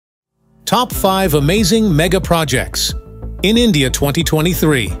Top 5 Amazing Mega Projects in India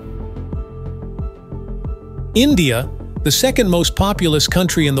 2023. India, the second most populous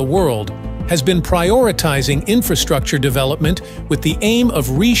country in the world, has been prioritizing infrastructure development with the aim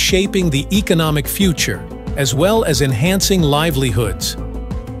of reshaping the economic future, as well as enhancing livelihoods.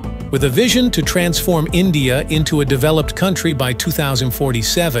 With a vision to transform India into a developed country by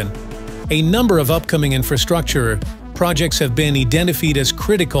 2047, a number of upcoming infrastructure projects have been identified as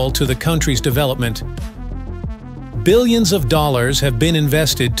critical to the country's development. Billions of dollars have been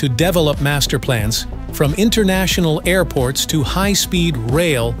invested to develop master plans, from international airports to high-speed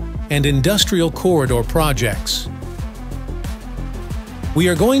rail and industrial corridor projects. We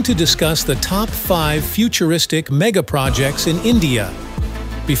are going to discuss the top 5 futuristic mega projects in India.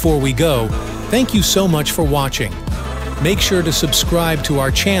 Before we go, thank you so much for watching. Make sure to subscribe to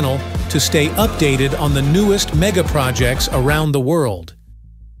our channel to stay updated on the newest mega projects around the world.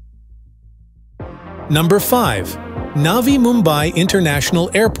 Number 5. Navi Mumbai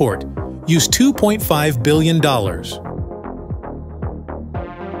International Airport. Use $2.5 billion.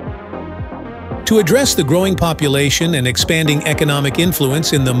 To address the growing population and expanding economic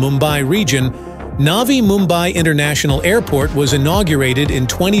influence in the Mumbai region, Navi Mumbai International Airport was inaugurated in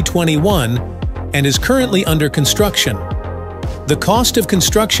 2021 and is currently under construction. The cost of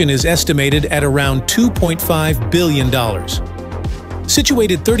construction is estimated at around $2.5 billion.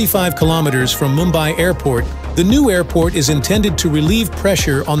 Situated 35 kilometers from Mumbai Airport, the new airport is intended to relieve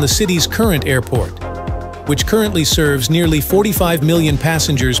pressure on the city's current airport, which currently serves nearly 45 million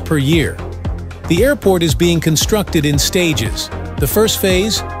passengers per year. The airport is being constructed in stages. The first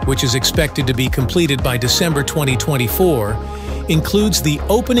phase, which is expected to be completed by December 2024, includes the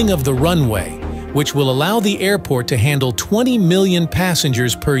opening of the runway, which will allow the airport to handle 20 million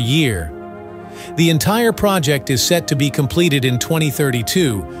passengers per year. The entire project is set to be completed in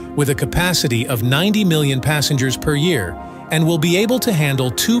 2032 with a capacity of 90 million passengers per year and will be able to handle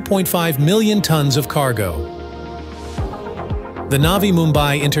 2.5 million tons of cargo. The Navi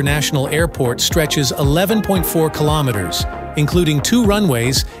Mumbai International Airport stretches 11.4 kilometers, including 2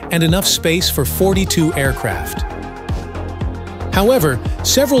 runways and enough space for 42 aircraft. However,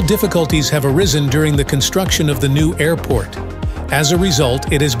 several difficulties have arisen during the construction of the new airport. As a result,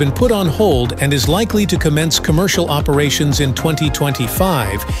 it has been put on hold and is likely to commence commercial operations in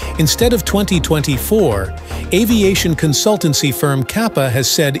 2025 instead of 2024, aviation consultancy firm Kappa has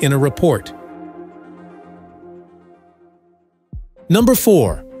said in a report. Number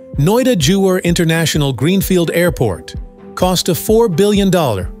 4. Noida Jewar International Greenfield Airport. Cost of $4 billion.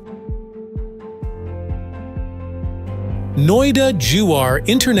 Noida Jewar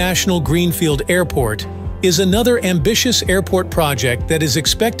International Greenfield Airport is another ambitious airport project that is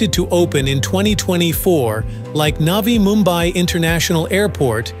expected to open in 2024 like Navi Mumbai International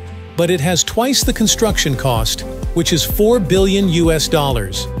Airport, but it has twice the construction cost, which is $4 billion.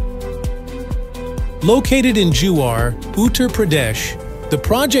 Located in Jewar, Uttar Pradesh, the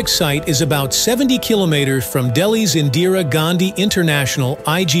project site is about 70 kilometers from Delhi's Indira Gandhi International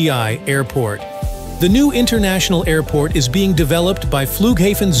 (IGI) Airport. The new international airport is being developed by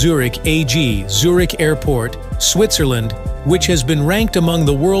Flughafen Zurich AG, Zurich Airport, Switzerland, which has been ranked among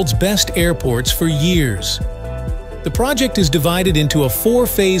the world's best airports for years. The project is divided into a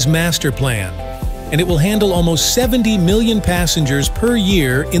 4-phase master plan, and it will handle almost 70 million passengers per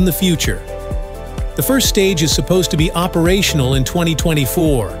year in the future. The first stage is supposed to be operational in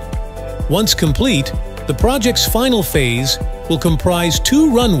 2024. Once complete, the project's final phase will comprise 2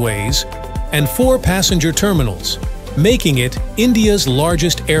 runways and 4 passenger terminals, making it India's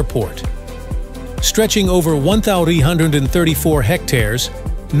largest airport. Stretching over 1,334 hectares,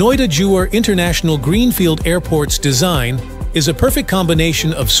 Noida Jewar International Greenfield Airport's design is a perfect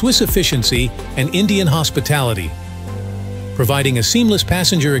combination of Swiss efficiency and Indian hospitality, providing a seamless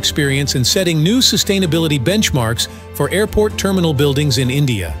passenger experience and setting new sustainability benchmarks for airport terminal buildings in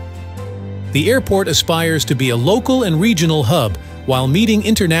India. The airport aspires to be a local and regional hub while meeting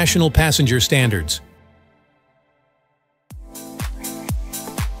international passenger standards.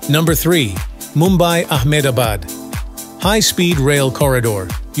 Number 3. Mumbai Ahmedabad. High-speed rail corridor.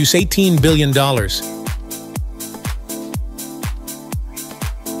 Use $18 billion.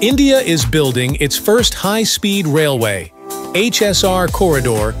 India is building its first high-speed railway, HSR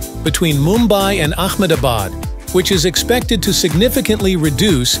corridor, between Mumbai and Ahmedabad, which is expected to significantly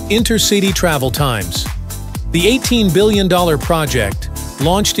reduce intercity travel times. The $18 billion project,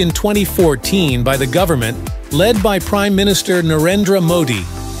 launched in 2014 by the government, led by Prime Minister Narendra Modi,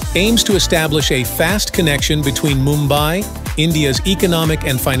 aims to establish a fast connection between Mumbai, India's economic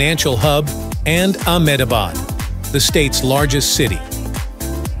and financial hub, and Ahmedabad, the state's largest city.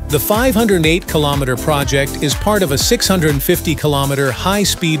 The 508-kilometer project is part of a 650-kilometer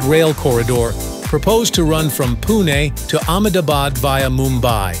high-speed rail corridor proposed to run from Pune to Ahmedabad via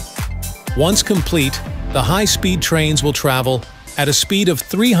Mumbai. Once complete, the high-speed trains will travel at a speed of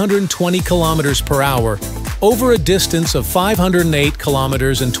 320 kilometers per hour over a distance of 508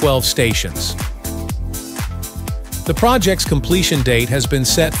 kilometers and 12 stations. The project's completion date has been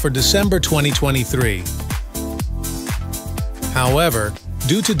set for December 2023. However,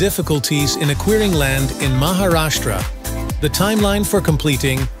 due to difficulties in acquiring land in Maharashtra, the timeline for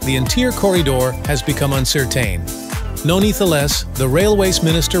completing the entire corridor has become uncertain. Nonetheless, the Railways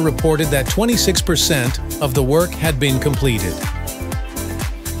Minister reported that 26% of the work had been completed.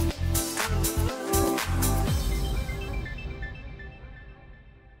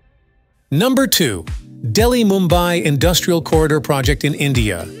 Number 2. Delhi-Mumbai Industrial Corridor Project in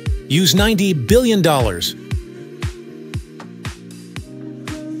India. Use $90 billion.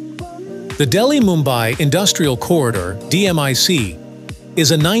 The Delhi-Mumbai Industrial Corridor, DMIC,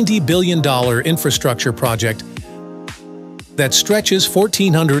 is a $90 billion infrastructure project that stretches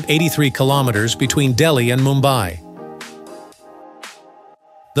 1,483 kilometers between Delhi and Mumbai.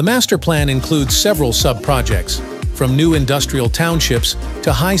 The master plan includes several sub-projects, from new industrial townships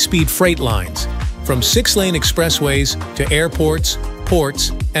to high-speed freight lines, from 6-lane expressways to airports,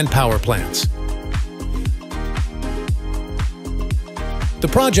 ports, and power plants. The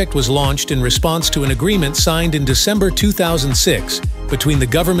project was launched in response to an agreement signed in December 2006 between the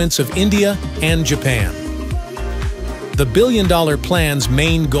governments of India and Japan. The billion-dollar plan's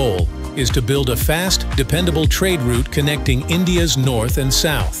main goal is to build a fast, dependable trade route connecting India's north and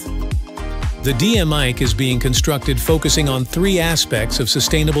south. The DMIC is being constructed focusing on 3 aspects of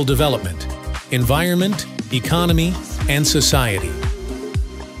sustainable development: environment, economy, and society.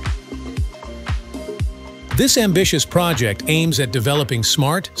 This ambitious project aims at developing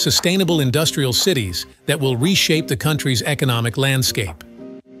smart, sustainable industrial cities that will reshape the country's economic landscape.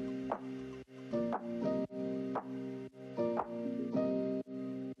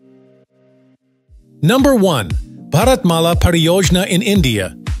 Number 1. Bharatmala Pariyojana in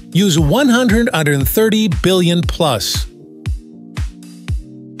India. Use $130 billion plus.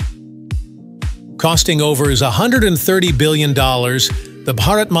 Costing over $130 billion, the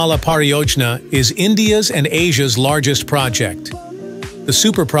Bharatmala Pariyojana is India's and Asia's largest project. The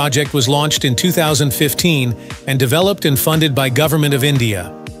super project was launched in 2015 and developed and funded by Government of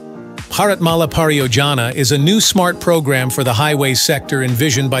India. Bharatmala Pariyojana is a new smart program for the highways sector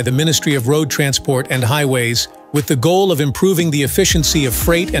envisioned by the Ministry of Road Transport and Highways with the goal of improving the efficiency of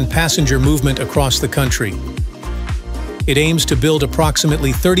freight and passenger movement across the country. It aims to build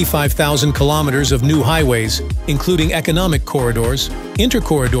approximately 35,000 kilometers of new highways, including economic corridors,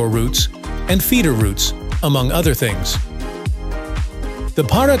 intercorridor routes, and feeder routes, among other things. The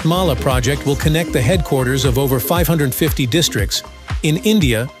Bharatmala project will connect the headquarters of over 550 districts in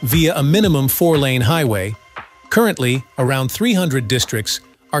India via a minimum 4-lane highway. Currently, around 300 districts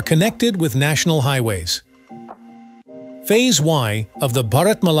are connected with national highways. Phase Y of the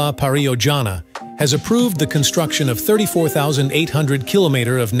Bharatmala Pariyojana has approved the construction of 34,800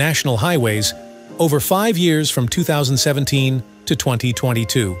 kilometers of national highways over 5 years from 2017 to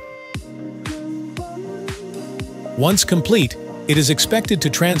 2022. Once complete, it is expected to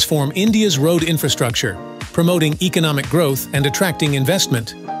transform India's road infrastructure, promoting economic growth and attracting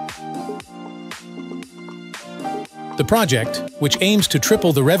investment. The project, which aims to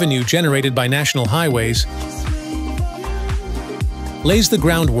triple the revenue generated by national highways, lays the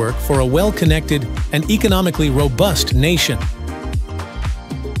groundwork for a well-connected and economically robust nation.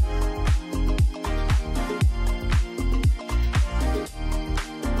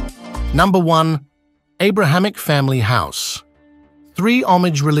 Number 1. Abrahamic Family House. 3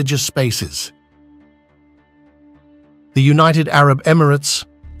 homage religious spaces. The United Arab Emirates,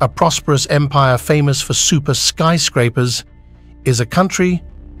 a prosperous empire famous for super skyscrapers, is a country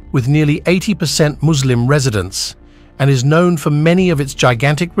with nearly 80% Muslim residents and is known for many of its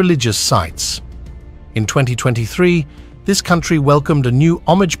gigantic religious sites. In 2023, this country welcomed a new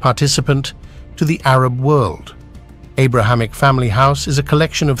homage participant to the Arab world. Abrahamic Family House is a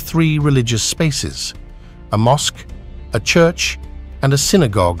collection of 3 religious spaces: a mosque, a church, and a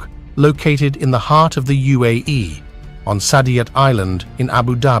synagogue located in the heart of the UAE, on Saadiyat Island in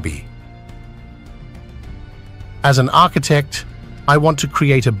Abu Dhabi. As an architect, I want to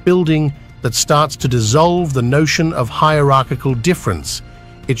create a building that starts to dissolve the notion of hierarchical difference.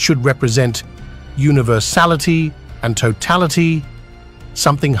 It should represent universality and totality,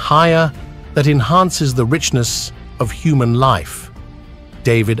 something higher that enhances the richness of human life.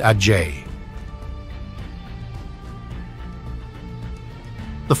 David Ajay.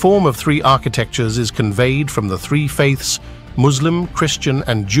 The form of three architectures is conveyed from the three faiths, Muslim, Christian,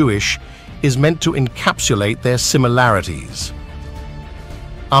 and Jewish, is meant to encapsulate their similarities.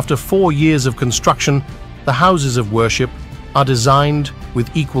 After 4 years of construction, the houses of worship are designed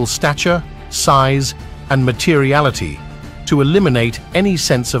with equal stature, size, and materiality to eliminate any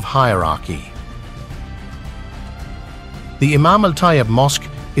sense of hierarchy. The Imam al-Tayyib Mosque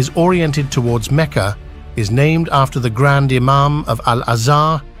is oriented towards Mecca, is named after the Grand Imam of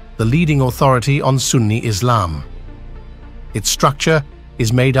Al-Azhar, the leading authority on Sunni Islam. Its structure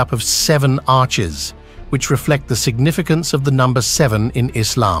is made up of 7 arches, which reflect the significance of the number 7 in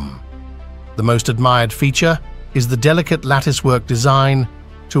Islam. The most admired feature is the delicate latticework design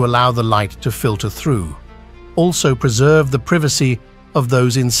to allow the light to filter through, also preserve the privacy of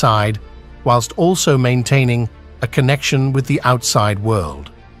those inside, whilst also maintaining a connection with the outside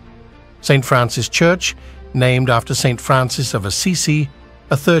world. St. Francis Church, named after St. Francis of Assisi,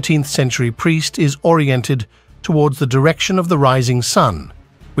 a 13th century priest, is oriented towards the direction of the rising sun,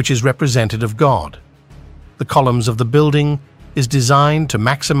 which is representative of God. The columns of the building is designed to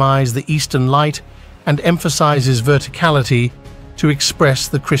maximize the eastern light and emphasizes verticality to express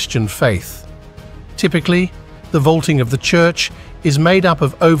the Christian faith. Typically, the vaulting of the church is made up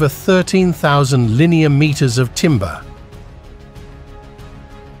of over 13,000 linear meters of timber.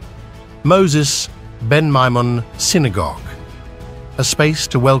 Moses Ben Maimon Synagogue, a space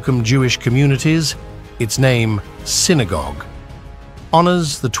to welcome Jewish communities. Its name, synagogue,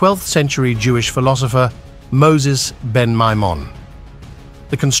 honors the 12th century Jewish philosopher Moses Ben Maimon.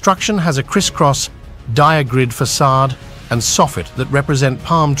 The construction has a crisscross diagrid facade and soffit that represent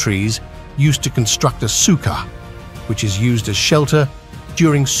palm trees used to construct a sukkah, which is used as shelter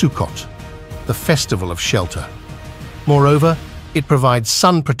during Sukkot, the festival of shelter. Moreover, it provides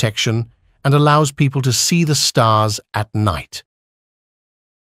sun protection and allows people to see the stars at night.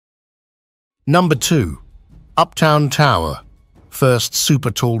 Number 2. Uptown Tower, first super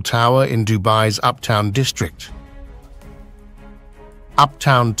tall tower in Dubai's Uptown district.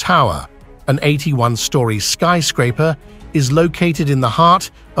 Uptown Tower, an 81-story skyscraper, is located in the heart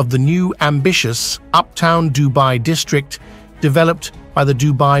of the new ambitious Uptown Dubai district developed by the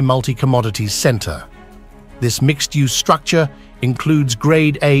Dubai Multi-Commodities Center. This mixed-use structure includes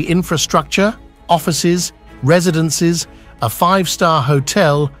Grade A infrastructure, offices, residences, a 5-star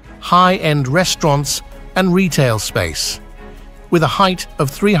hotel, high-end restaurants, and retail space. With a height of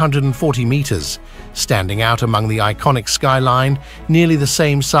 340 meters, standing out among the iconic skyline, nearly the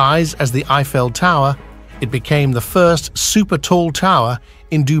same size as the Eiffel Tower, it became the first super-tall tower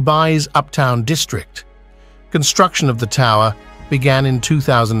in Dubai's Uptown district. Construction of the tower began in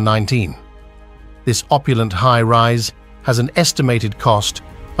 2019. This opulent high-rise has an estimated cost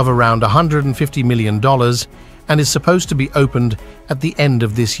of around $150 million and is supposed to be opened at the end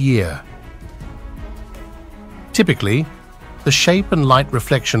of this year. Typically, the shape and light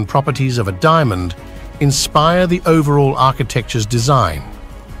reflection properties of a diamond inspire the overall architecture's design.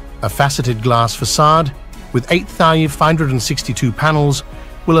 A faceted glass facade with 8,562 panels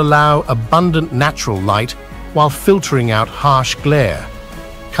will allow abundant natural light while filtering out harsh glare.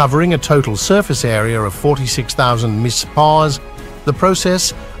 Covering a total surface area of 46,000 ms², the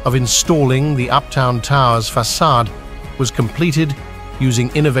process of installing the Uptown Tower's facade was completed using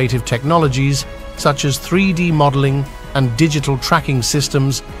innovative technologies such as 3D modeling and digital tracking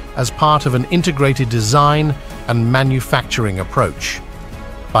systems as part of an integrated design and manufacturing approach.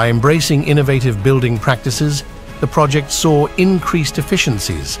 By embracing innovative building practices, the project saw increased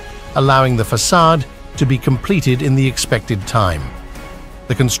efficiencies, allowing the facade to be completed in the expected time.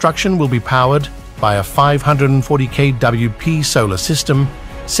 The construction will be powered by a 540 kWp solar system,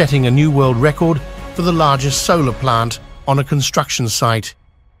 setting a new world record for the largest solar plant on a construction site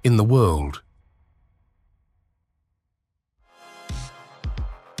in the world.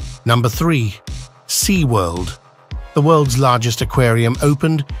 Number 3. SeaWorld, the world's largest aquarium,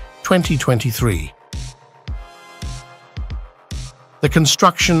 opened 2023. The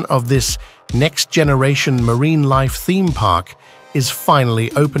construction of this next-generation marine life theme park is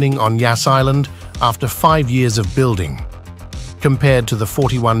finally opening on Yas Island after 5 years of building. Compared to the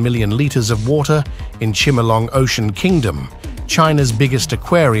 41 million liters of water in Chimelong Ocean Kingdom, China's biggest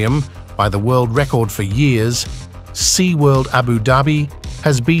aquarium by the world record for years, SeaWorld Abu Dhabi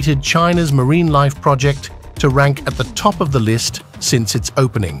has beaten China's marine life project to rank at the top of the list since its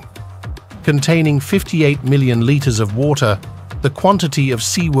opening. Containing 58 million liters of water, the quantity of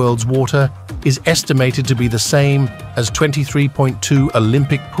SeaWorld's water is estimated to be the same as 23.2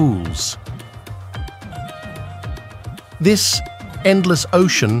 Olympic pools. This endless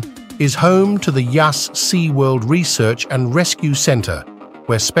ocean is home to the Yas SeaWorld Research and Rescue Center,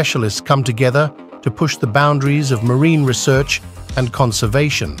 where specialists come together to push the boundaries of marine research and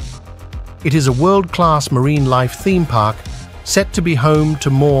conservation. It is a world-class marine life theme park set to be home to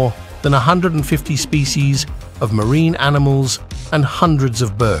more than 150 species of marine animals and hundreds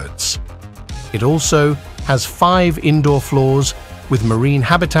of birds. It also has 5 indoor floors with marine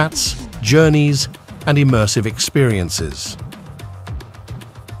habitats, journeys, and immersive experiences.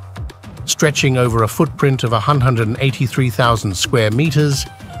 Stretching over a footprint of 183,000 square meters,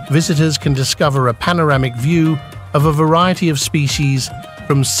 visitors can discover a panoramic view of a variety of species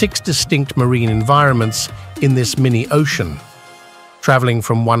from 6 distinct marine environments in this mini-ocean. Traveling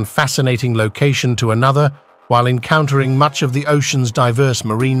from one fascinating location to another while encountering much of the ocean's diverse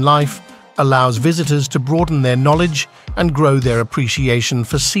marine life allows visitors to broaden their knowledge and grow their appreciation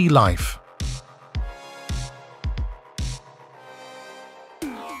for sea life.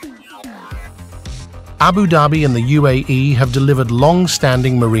 Abu Dhabi and the UAE have delivered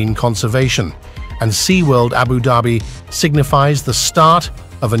long-standing marine conservation, and SeaWorld Abu Dhabi signifies the start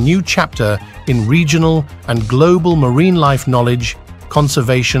of a new chapter in regional and global marine life knowledge,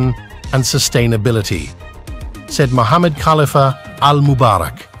 conservation, and sustainability, said Mohammed Khalifa Al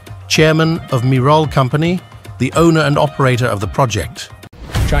Mubarak, chairman of Miral Company, the owner and operator of the project.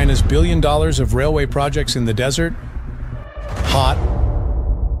 China's $1 billion of railway projects in the desert? Hot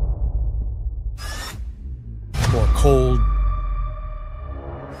or cold,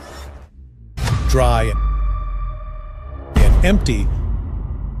 dry and empty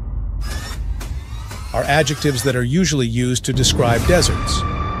are adjectives that are usually used to describe deserts.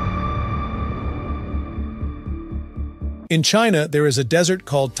 In China, there is a desert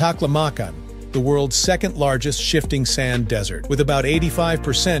called Taklamakan, the world's second largest shifting sand desert, with about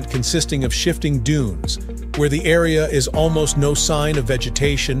 85% consisting of shifting dunes, where the area is almost no sign of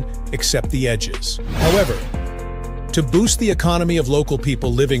vegetation except the edges. However, to boost the economy of local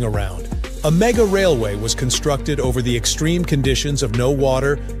people living around, a mega railway was constructed over the extreme conditions of no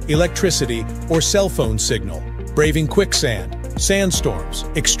water, electricity, or cell phone signal, braving quicksand, sandstorms,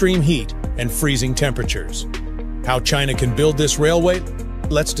 extreme heat, and freezing temperatures. How China can build this railway?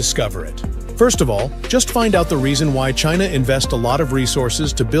 Let's discover it. First of all, just find out the reason why China invests a lot of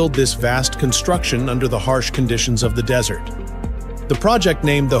resources to build this vast construction under the harsh conditions of the desert. The project,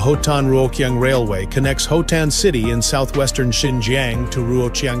 named the Hotan-Ruoqiang Railway, connects Hotan City in southwestern Xinjiang to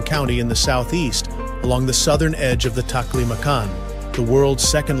Ruoqiang County in the southeast, along the southern edge of the Taklamakan, the world's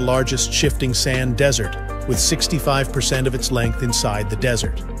second largest shifting sand desert, with 65% of its length inside the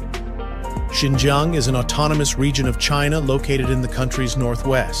desert. Xinjiang is an autonomous region of China located in the country's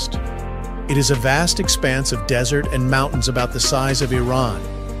northwest. It is a vast expanse of desert and mountains about the size of Iran.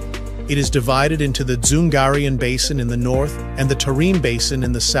 It is divided into the Dzungarian Basin in the north and the Tarim Basin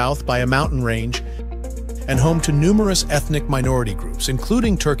in the south by a mountain range, and home to numerous ethnic minority groups,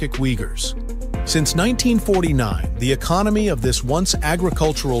 including Turkic Uyghurs. Since 1949, the economy of this once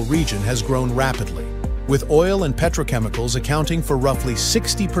agricultural region has grown rapidly, with oil and petrochemicals accounting for roughly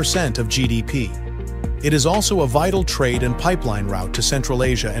 60% of GDP. It is also a vital trade and pipeline route to Central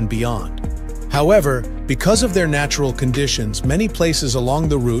Asia and beyond. However, because of their natural conditions, many places along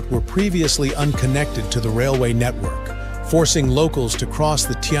the route were previously unconnected to the railway network, forcing locals to cross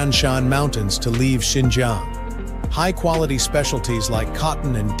the Tian Shan Mountains to leave Xinjiang. High-quality specialties like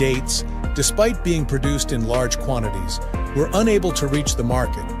cotton and dates, despite being produced in large quantities, were unable to reach the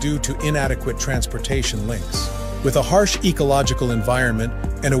market due to inadequate transportation links. With a harsh ecological environment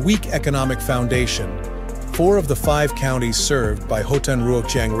and a weak economic foundation, 4 of the 5 counties served by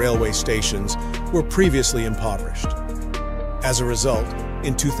Hotan-Ruoqiang railway stations were previously impoverished. As a result,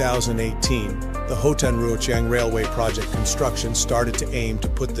 in 2018, the Hotan-Ruoqiang railway project construction started to aim to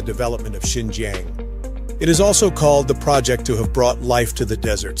put the development of Xinjiang. It is also called the project to have brought life to the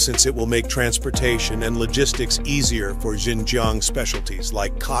desert, since it will make transportation and logistics easier for Xinjiang specialties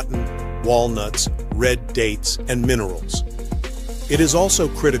like cotton, walnuts, red dates, and minerals. It is also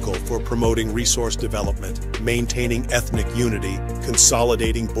critical for promoting resource development, maintaining ethnic unity,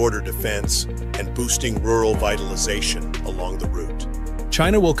 consolidating border defense, and boosting rural vitalization along the route.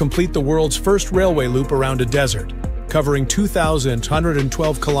 China will complete the world's first railway loop around a desert, covering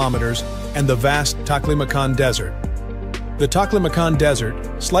 2,112 kilometers and the vast Taklamakan Desert. The Taklamakan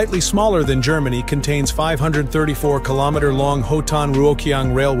Desert, slightly smaller than Germany, contains 534-kilometer-long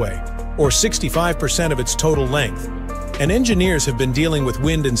Hotan-Ruoqiang Railway, or 65% of its total length. And engineers have been dealing with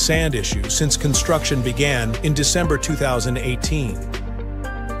wind and sand issues since construction began in December 2018.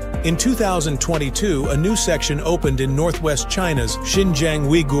 In 2022, a new section opened in northwest China's Xinjiang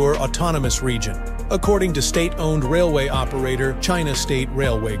Uyghur Autonomous Region, according to state-owned railway operator China State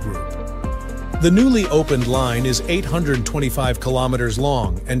Railway Group. The newly opened line is 825 kilometers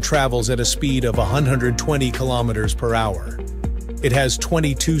long and travels at a speed of 120 kilometers per hour. It has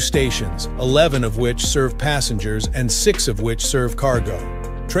 22 stations, 11 of which serve passengers and 6 of which serve cargo.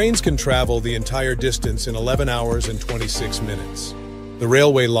 Trains can travel the entire distance in 11 hours and 26 minutes. The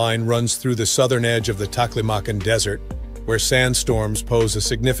railway line runs through the southern edge of the Taklamakan Desert, where sandstorms pose a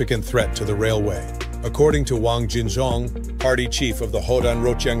significant threat to the railway. According to Wang Jinzhong, party chief of the Hodan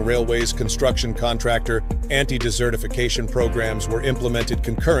Rochiang Railway's construction contractor, anti-desertification programs were implemented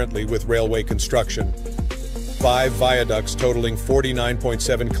concurrently with railway construction. 5 viaducts totaling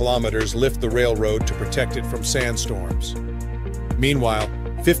 49.7 kilometers lift the railroad to protect it from sandstorms. Meanwhile,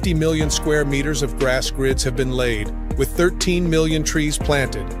 50 million square meters of grass grids have been laid, with 13 million trees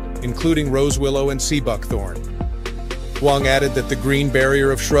planted, including rose willow and sea buckthorn. Wang added that the green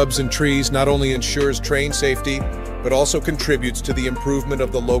barrier of shrubs and trees not only ensures train safety, but also contributes to the improvement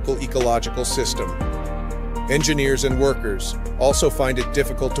of the local ecological system. Engineers and workers also find it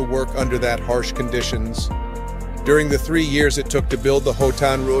difficult to work under that harsh conditions. During the 3 years it took to build the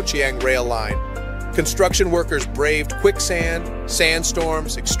Hotan Rochiang rail line, construction workers braved quicksand,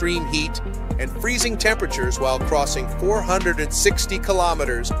 sandstorms, extreme heat, and freezing temperatures while crossing 460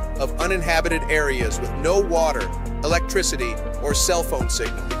 kilometers of uninhabited areas with no water, electricity, or cell phone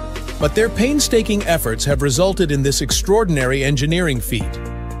signal. But their painstaking efforts have resulted in this extraordinary engineering feat,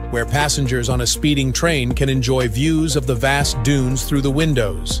 where passengers on a speeding train can enjoy views of the vast dunes through the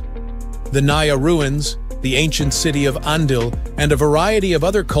windows. The Naya ruins, the ancient city of Andil, and a variety of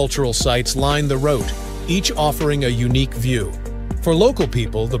other cultural sites line the route, each offering a unique view. For local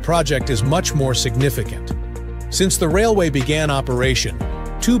people, the project is much more significant. Since the railway began operation,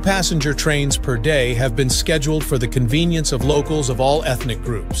 2 passenger trains per day have been scheduled for the convenience of locals of all ethnic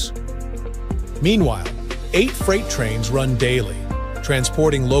groups. Meanwhile, 8 freight trains run daily,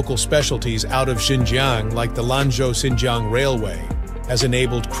 transporting local specialties out of Xinjiang, like the Lanzhou-Xinjiang Railway, has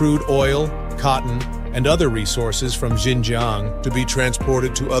enabled crude oil, cotton, and other resources from Xinjiang to be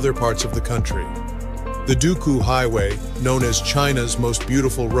transported to other parts of the country. The Duku Highway, known as China's most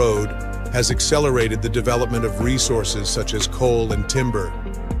beautiful road, has accelerated the development of resources such as coal and timber.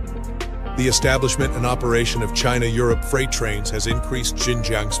 The establishment and operation of China-Europe freight trains has increased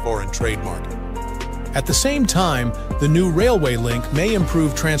Xinjiang's foreign trade market. At the same time, the new railway link may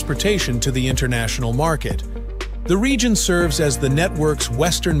improve transportation to the international market. The region serves as the network's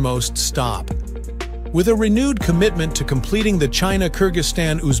westernmost stop. With a renewed commitment to completing the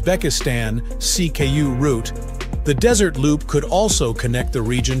China-Kyrgyzstan-Uzbekistan (CKU) route, the Desert Loop could also connect the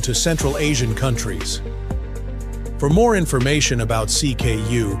region to Central Asian countries. For more information about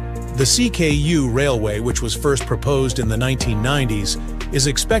CKU, the CKU Railway, which was first proposed in the 1990s, is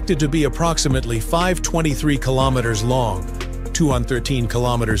expected to be approximately 523 kilometers long, 213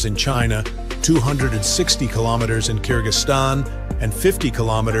 kilometers in China, 260 kilometers in Kyrgyzstan, and 50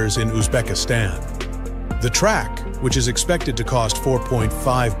 kilometers in Uzbekistan. The track, which is expected to cost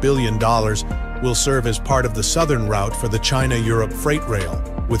 $4.5 billion, will serve as part of the southern route for the China-Europe freight rail,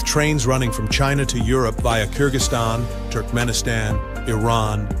 with trains running from China to Europe via Kyrgyzstan, Turkmenistan,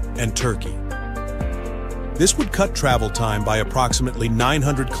 Iran, and Turkey. This would cut travel time by approximately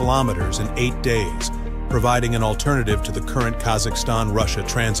 900 kilometers in 8 days, providing an alternative to the current Kazakhstan-Russia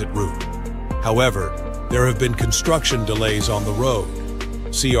transit route. However, there have been construction delays on the road.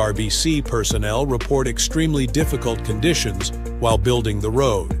 CRBC personnel report extremely difficult conditions while building the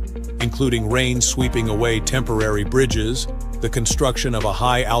road, including rain sweeping away temporary bridges, the construction of a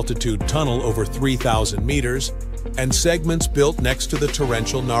high-altitude tunnel over 3,000 meters, and segments built next to the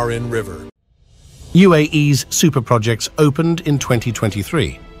torrential Narin River. UAE's super projects opened in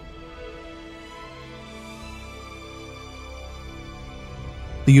 2023.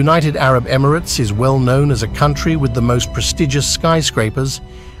 The United Arab Emirates is well known as a country with the most prestigious skyscrapers,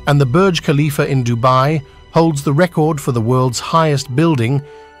 and the Burj Khalifa in Dubai holds the record for the world's highest building,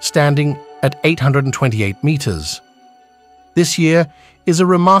 standing at 828 meters. This year is a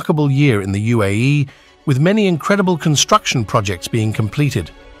remarkable year in the UAE, with many incredible construction projects being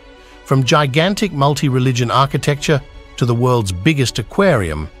completed. From gigantic multi-religion architecture to the world's biggest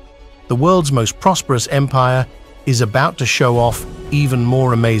aquarium, the world's most prosperous empire is about to show off even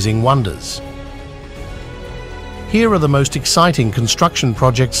more amazing wonders. Here are the most exciting construction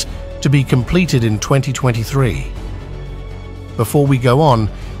projects to be completed in 2023. Before we go on,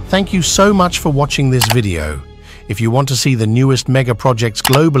 thank you so much for watching this video. If you want to see the newest mega projects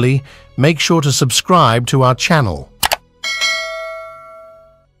globally, make sure to subscribe to our channel.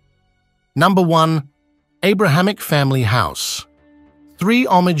 Number 1. Abrahamic Family House. 3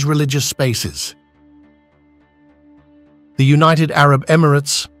 homage religious spaces. The United Arab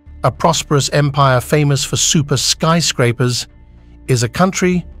Emirates a prosperous empire famous for super skyscrapers, is a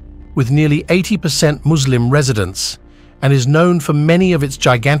country with nearly 80% Muslim residents and is known for many of its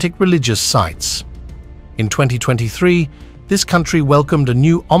gigantic religious sites. In 2023, this country welcomed a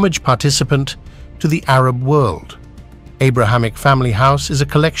new homage participant to the Arab world. Abrahamic Family House is a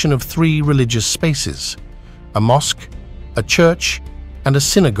collection of 3 religious spaces: a mosque, a church, and a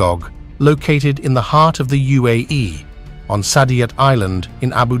synagogue located in the heart of the UAE, on Saadiyat Island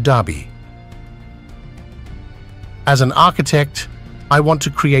in Abu Dhabi. As an architect, I want to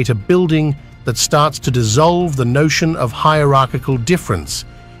create a building that starts to dissolve the notion of hierarchical difference.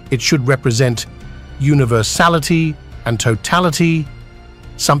 It should represent universality and totality,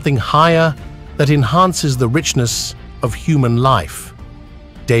 something higher that enhances the richness of human life.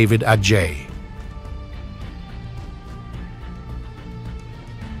 David Adjaye.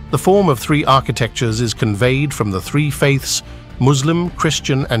 The form of 3 architectures is conveyed from the 3 faiths, Muslim,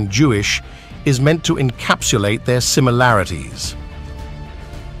 Christian, and Jewish, is meant to encapsulate their similarities.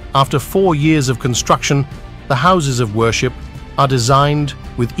 After 4 years of construction, the houses of worship are designed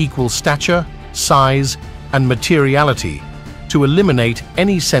with equal stature, size, and materiality to eliminate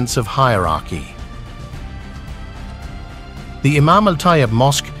any sense of hierarchy. The Imam Al-Tayyib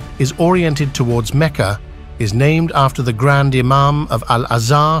Mosque is oriented towards Mecca, is named after the Grand Imam of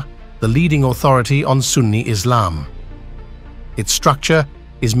Al-Azhar, the leading authority on Sunni Islam. Its structure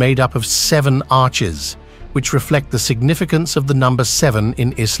is made up of 7 arches, which reflect the significance of the number 7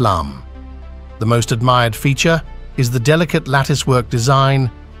 in Islam. The most admired feature is the delicate latticework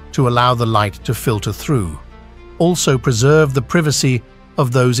design to allow the light to filter through, also preserve the privacy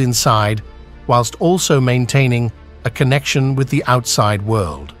of those inside, whilst also maintaining a connection with the outside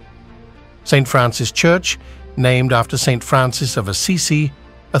world. St. Francis Church, named after St. Francis of Assisi,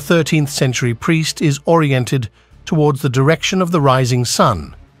 a 13th century priest, is oriented towards the direction of the rising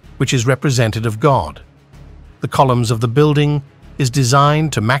sun, which is representative of God. The columns of the building is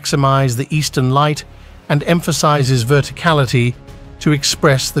designed to maximize the eastern light and emphasizes verticality to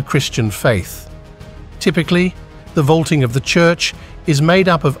express the Christian faith. Typically, the vaulting of the church is made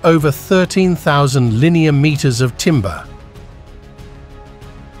up of over 13,000 linear meters of timber.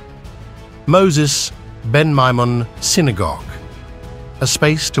 Moses Ben Maimon Synagogue, a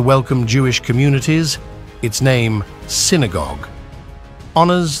space to welcome Jewish communities. Its name, synagogue,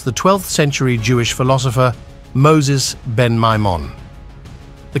 honors the 12th century Jewish philosopher Moses Ben Maimon.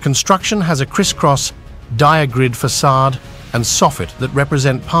 The construction has a crisscross diagrid facade and soffit that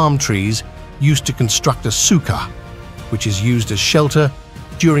represent palm trees used to construct a sukkah, which is used as shelter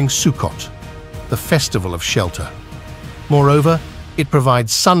during Sukkot, the festival of shelter. Moreover, it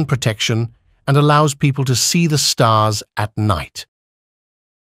provides sun protection and allows people to see the stars at night.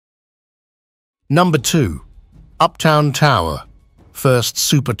 Number 2. Uptown Tower, first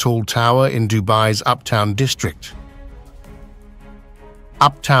super tall tower in Dubai's Uptown district.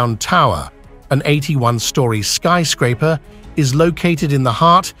 Uptown Tower, an 81-story skyscraper, is located in the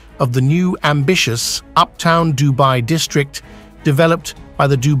heart of the new ambitious Uptown Dubai district developed by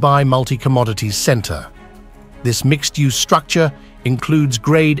the Dubai Multi-Commodities Center. This mixed-use structure includes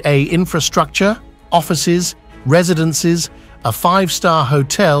Grade A infrastructure, offices, residences, a 5-star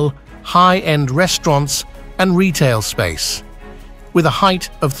hotel, high-end restaurants, and retail space. With a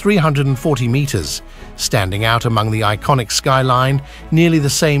height of 340 meters, standing out among the iconic skyline, nearly the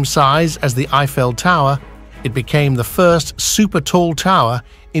same size as the Eiffel Tower, it became the first super tall tower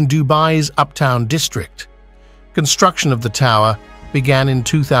in Dubai's Uptown district. Construction of the tower began in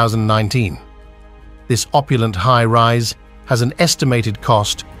 2019. This opulent high-rise has an estimated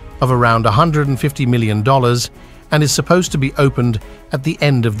cost of around $150 million and is supposed to be opened at the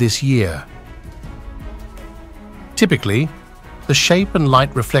end of this year. Typically, the shape and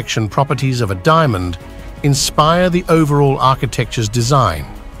light reflection properties of a diamond inspire the overall architecture's design.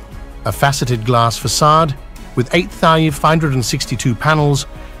 A faceted glass facade with 8,562 panels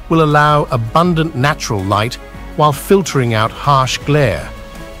will allow abundant natural light while filtering out harsh glare.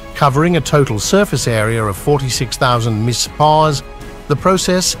 Covering a total surface area of 46,000 ms², the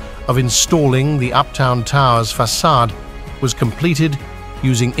process of installing the Uptown Tower's facade was completed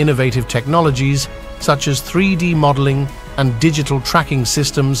using innovative technologies such as 3D modeling and digital tracking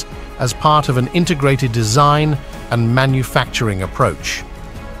systems as part of an integrated design and manufacturing approach.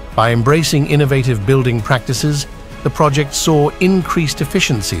 By embracing innovative building practices, the project saw increased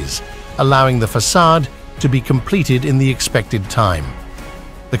efficiencies, allowing the facade to be completed in the expected time.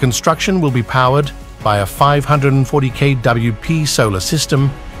 The construction will be powered by a 540 kWp solar system,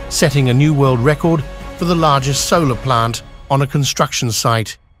 setting a new world record for the largest solar plant on a construction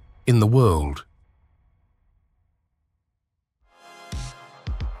site in the world.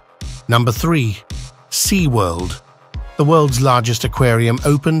 Number 3. SeaWorld. The world's largest aquarium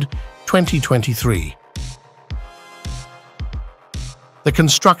opened 2023. The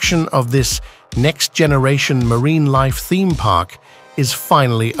construction of this next-generation marine life theme park is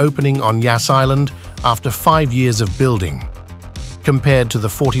finally opening on Yas Island after 5 years of building. Compared to the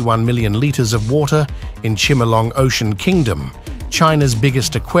 41 million liters of water in Chimelong Ocean Kingdom, China's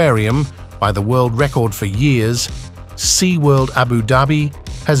biggest aquarium, by the world record for years, SeaWorld Abu Dhabi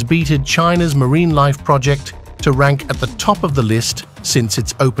has beaten China's marine life project to rank at the top of the list since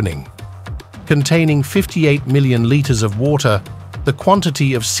its opening. Containing 58 million liters of water, the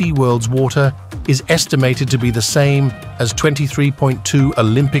quantity of SeaWorld's water is estimated to be the same as 23.2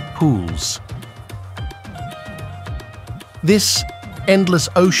 Olympic pools. This endless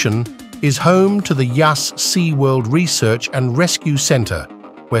ocean is home to the Yas SeaWorld Research and Rescue Center,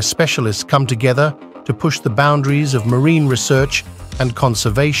 where specialists come together to push the boundaries of marine research and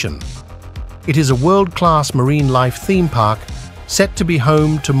conservation. It is a world-class marine life theme park set to be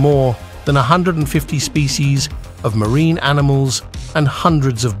home to more than 150 species of marine animals and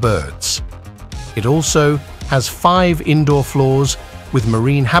hundreds of birds. It also has 5 indoor floors with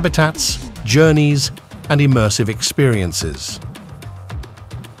marine habitats, journeys, and immersive experiences.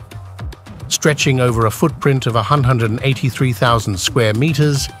 Stretching over a footprint of 183,000 square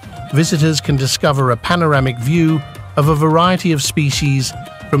meters, visitors can discover a panoramic view of a variety of species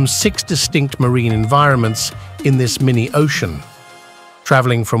from 6 distinct marine environments in this mini-ocean.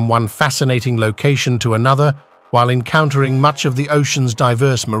 Traveling from one fascinating location to another while encountering much of the ocean's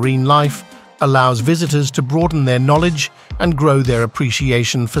diverse marine life allows visitors to broaden their knowledge and grow their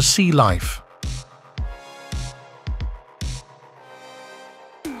appreciation for sea life.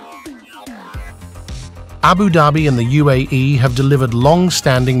 Abu Dhabi and the UAE have delivered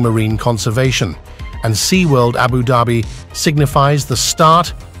long-standing marine conservation, and SeaWorld Abu Dhabi signifies the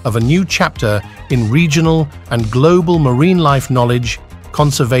start of a new chapter in regional and global marine life knowledge,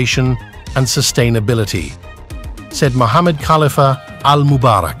 conservation, and sustainability, said Mohammed Khalifa Al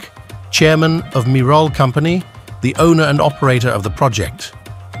Mubarak, chairman of Mirol Company, the owner and operator of the project.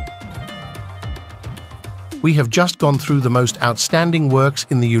 We have just gone through the most outstanding works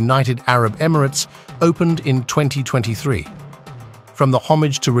in the United Arab Emirates opened in 2023. From the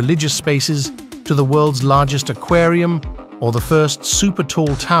homage to religious spaces to the world's largest aquarium or the first super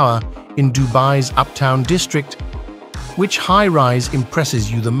tall tower in Dubai's Uptown District, which high-rise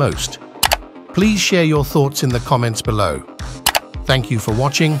impresses you the most? Please share your thoughts in the comments below. Thank you for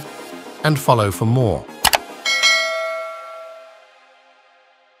watching, and follow for more.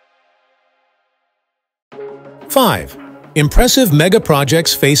 Five. Impressive mega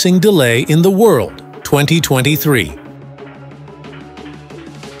projects facing delay in the world, 2023.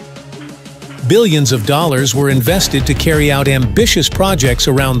 Billions of dollars were invested to carry out ambitious projects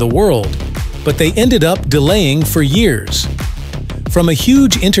around the world, but they ended up delaying for years. From a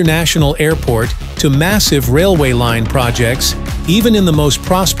huge international airport to massive railway line projects, even in the most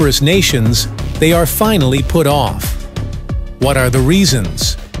prosperous nations, they are finally put off. What are the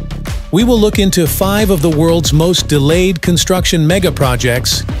reasons? We will look into 5 of the world's most delayed construction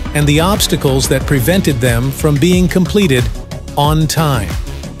megaprojects and the obstacles that prevented them from being completed on time.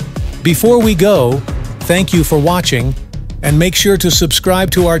 Before we go, thank you for watching, and make sure to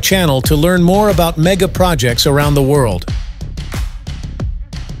subscribe to our channel to learn more about mega projects around the world.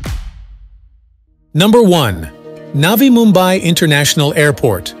 Number 1. Navi Mumbai International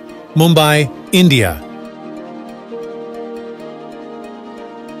Airport, Mumbai, India.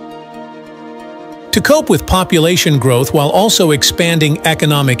 To cope with population growth while also expanding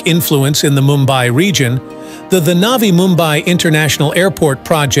economic influence in the Mumbai region, the Navi Mumbai International Airport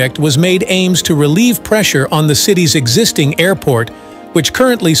project was made aims to relieve pressure on the city's existing airport, which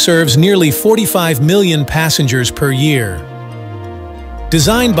currently serves nearly 45 million passengers per year.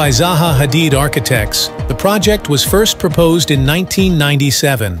 Designed by Zaha Hadid Architects, the project was first proposed in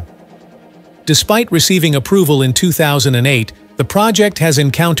 1997. Despite receiving approval in 2008, the project has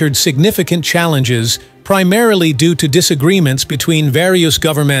encountered significant challenges, primarily due to disagreements between various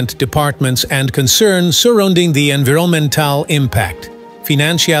government departments and concerns surrounding the environmental impact.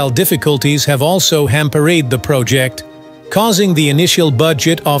 Financial difficulties have also hampered the project, causing the initial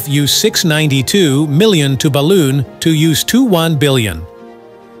budget of $692 million to balloon to $21 billion.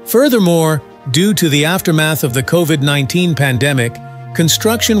 Furthermore, due to the aftermath of the COVID-19 pandemic,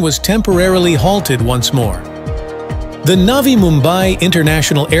 construction was temporarily halted once more. The Navi Mumbai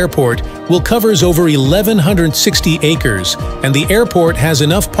International Airport will covers over 1,160 acres, and the airport has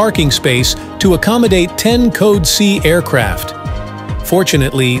enough parking space to accommodate 10 Code C aircraft.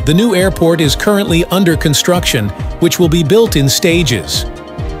 Fortunately, the new airport is currently under construction, which will be built in stages.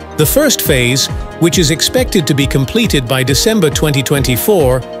 The first phase, which is expected to be completed by December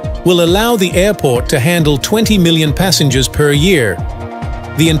 2024, will allow the airport to handle 20 million passengers per year.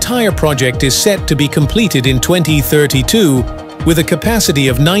 The entire project is set to be completed in 2032, with a capacity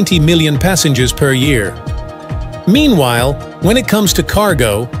of 90 million passengers per year. Meanwhile, when it comes to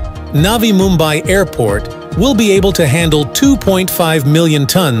cargo, Navi Mumbai Airport will be able to handle 2.5 million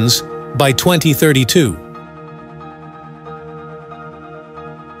tons by 2032.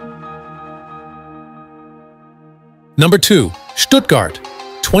 Number 2. Stuttgart.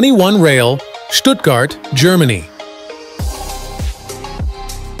 21 Rail, Stuttgart, Germany.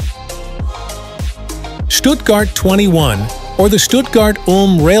 Stuttgart 21, or the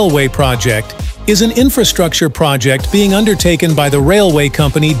Stuttgart-Ulm Railway Project, is an infrastructure project being undertaken by the railway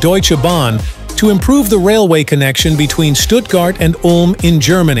company Deutsche Bahn to improve the railway connection between Stuttgart and Ulm in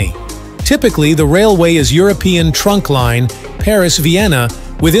Germany. Typically, the railway is European trunk line, Paris-Vienna,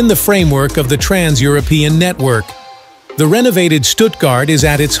 within the framework of the Trans-European network. The renovated Stuttgart is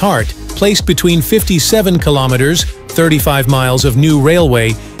at its heart, placed between 57 kilometers, 35 miles of new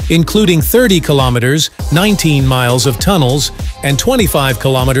railway, including 30 kilometers, 19 miles of tunnels, and 25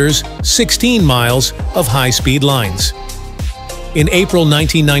 kilometers, 16 miles of high-speed lines. In April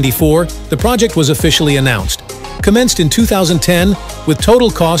 1994, the project was officially announced. Commenced in 2010, with total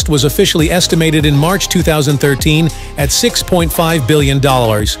cost was officially estimated in March 2013 at $6.5 billion,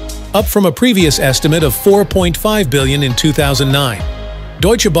 up from a previous estimate of $4.5 billion in 2009.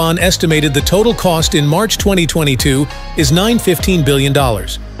 Deutsche Bahn estimated the total cost in March 2022 is $915 billion.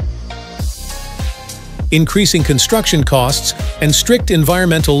 Increasing construction costs and strict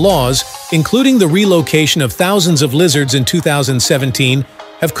environmental laws, including the relocation of thousands of lizards in 2017,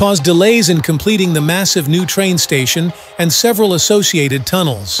 have caused delays in completing the massive new train station and several associated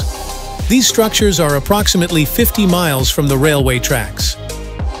tunnels. These structures are approximately 50 miles from the railway tracks.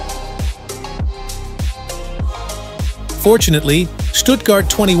 Fortunately, Stuttgart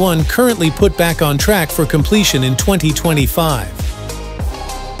 21 currently put back on track for completion in 2025.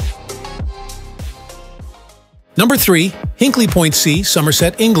 Number 3. Hinkley Point C,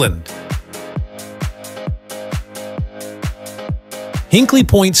 Somerset, England. Hinkley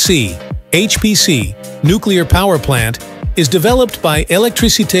Point C, HPC, nuclear power plant, is developed by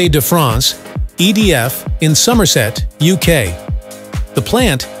Électricité de France, EDF, in Somerset, UK. The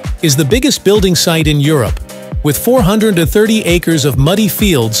plant is the biggest building site in Europe, with 430 acres of muddy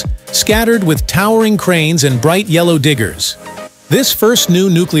fields scattered with towering cranes and bright yellow diggers. This first new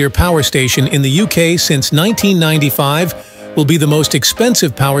nuclear power station in the UK since 1995 will be the most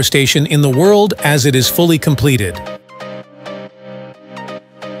expensive power station in the world as it is fully completed.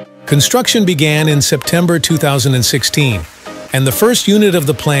 Construction began in September 2016, and the first unit of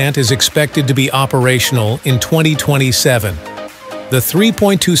the plant is expected to be operational in 2027. The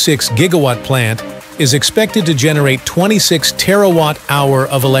 3.26 gigawatt plant is expected to generate 26 terawatt-hour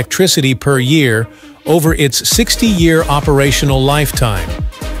of electricity per year over its 60-year operational lifetime,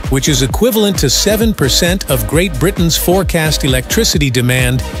 which is equivalent to 7% of Great Britain's forecast electricity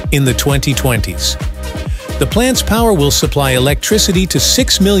demand in the 2020s. The plant's power will supply electricity to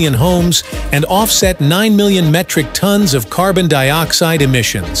 6 million homes and offset 9 million metric tons of carbon dioxide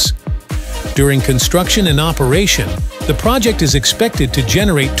emissions. During construction and operation, the project is expected to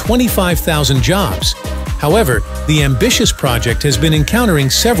generate 25,000 jobs. However, the ambitious project has been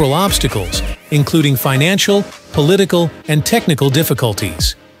encountering several obstacles, including financial, political, and technical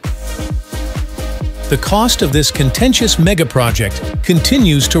difficulties. The cost of this contentious megaproject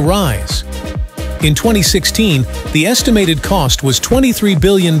continues to rise. In 2016, the estimated cost was $23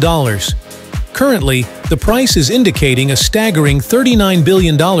 billion. Currently, the price is indicating a staggering $39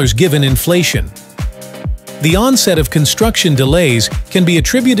 billion given inflation. The onset of construction delays can be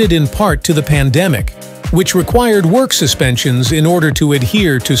attributed in part to the pandemic, which required work suspensions in order to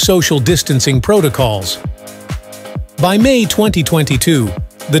adhere to social distancing protocols. By May 2022,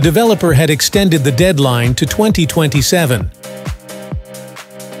 the developer had extended the deadline to 2027.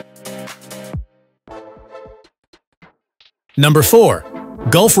 Number 4.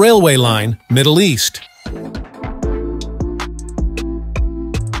 Gulf Railway Line, Middle East.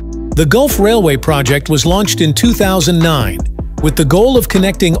 The Gulf Railway project was launched in 2009 with the goal of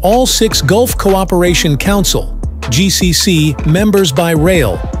connecting all 6 Gulf Cooperation Council (GCC) members by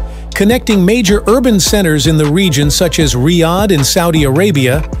rail, connecting major urban centers in the region such as Riyadh in Saudi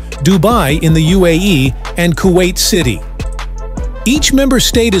Arabia, Dubai in the UAE, and Kuwait City. Each member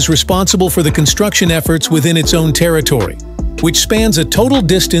state is responsible for the construction efforts within its own territory, which spans a total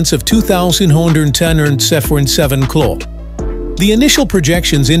distance of 2,177 km. The initial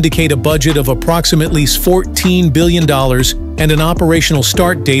projections indicate a budget of approximately $14 billion and an operational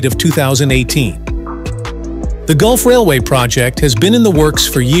start date of 2018. The Gulf Railway project has been in the works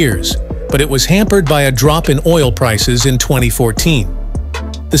for years, but it was hampered by a drop in oil prices in 2014.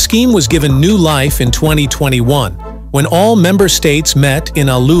 The scheme was given new life in 2021, when all member states met in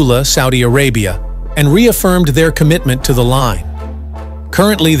Alula, Saudi Arabia, and reaffirmed their commitment to the line.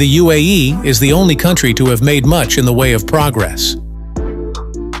 Currently, the UAE is the only country to have made much in the way of progress.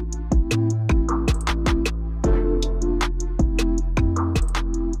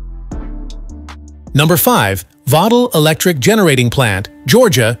 Number 5. Vogtle Electric Generating Plant,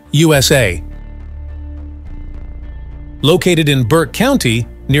 Georgia, USA. Located in Burke County,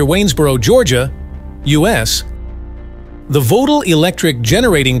 near Waynesboro, Georgia, U.S., the Vogtle Electric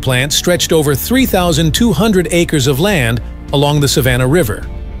Generating Plant stretched over 3,200 acres of land along the Savannah River.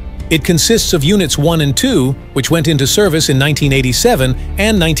 It consists of Units 1 and 2, which went into service in 1987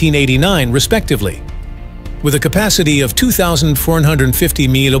 and 1989, respectively. With a capacity of 2,450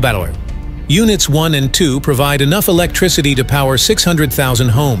 MW, Units 1 and 2 provide enough electricity to power 600,000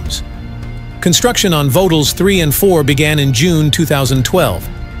 homes. Construction on Vogtle's 3 and 4 began in June 2012,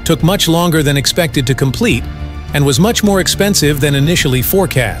 took much longer than expected to complete, and was much more expensive than initially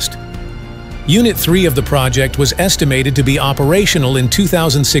forecast. Unit 3 of the project was estimated to be operational in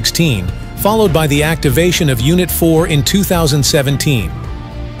 2016, followed by the activation of Unit 4 in 2017.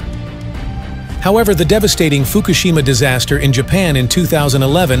 However, the devastating Fukushima disaster in Japan in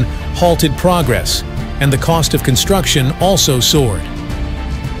 2011 halted progress, and the cost of construction also soared.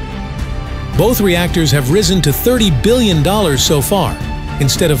 Both reactors have risen to $30 billion so far,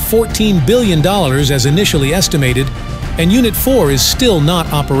 instead of $14 billion as initially estimated, and Unit 4 is still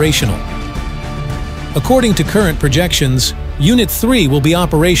not operational. According to current projections, Unit 3 will be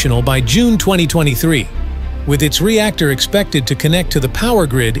operational by June 2023, with its reactor expected to connect to the power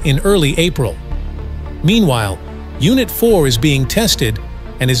grid in early April. Meanwhile, Unit 4 is being tested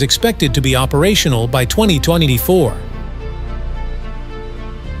and is expected to be operational by 2024.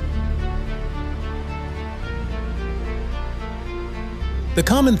 The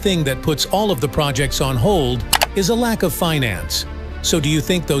common thing that puts all of the projects on hold is a lack of finance. So do you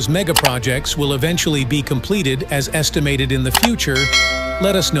think those megaprojects will eventually be completed as estimated in the future?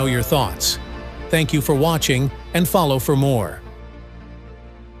 Let us know your thoughts. Thank you for watching, and follow for more.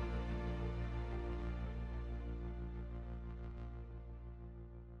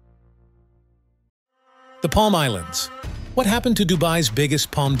 The Palm Islands. What happened to Dubai's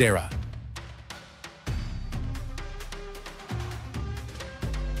biggest palmdera?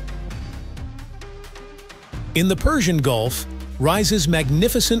 In the Persian Gulf rises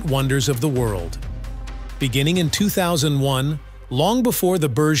magnificent wonders of the world. Beginning in 2001, long before the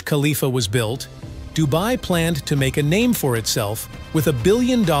Burj Khalifa was built, Dubai planned to make a name for itself with a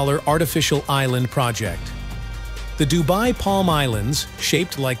billion-dollar artificial island project. The Dubai Palm Islands,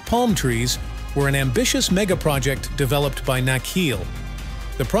 shaped like palm trees, were an ambitious megaproject developed by Nakheel.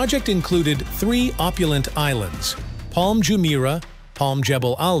 The project included 3 opulent islands: Palm Jumeirah, Palm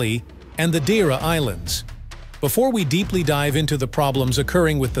Jebel Ali, and the Deira Islands. Before we deeply dive into the problems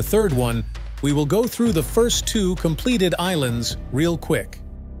occurring with the third one, we will go through the first 2 completed islands real quick.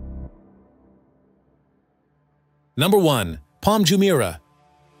 Number 1. Palm Jumeirah.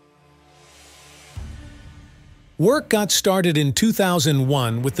 Work got started in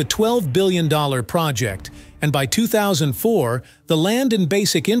 2001 with the $12 billion project, and by 2004, the land and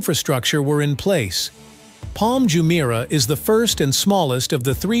basic infrastructure were in place. Palm Jumeirah is the first and smallest of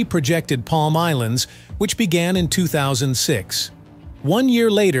the 3 projected Palm Islands, which began in 2006. 1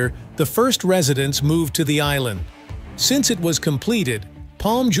 year later, the first residents moved to the island. Since it was completed,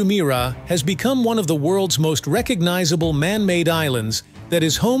 Palm Jumeirah has become one of the world's most recognizable man-made islands that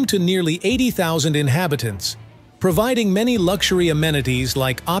is home to nearly 80,000 inhabitants, providing many luxury amenities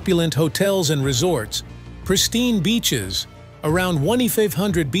like opulent hotels and resorts, pristine beaches, around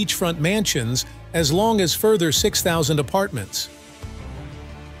 2,500 beachfront mansions, as long as further 6,000 apartments.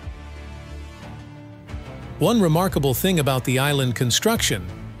 One remarkable thing about the island construction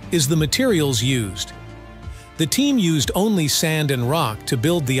is the materials used. The team used only sand and rock to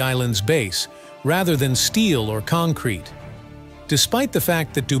build the island's base, rather than steel or concrete. Despite the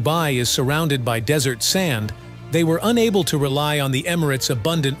fact that Dubai is surrounded by desert sand, they were unable to rely on the Emirates'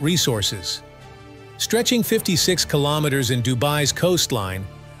 abundant resources. Stretching 56 kilometers in Dubai's coastline,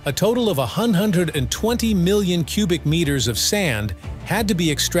 a total of 120 million cubic meters of sand had to be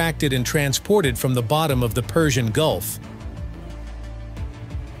extracted and transported from the bottom of the Persian Gulf.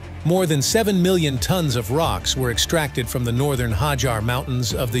 More than 7 million tons of rocks were extracted from the northern Hajar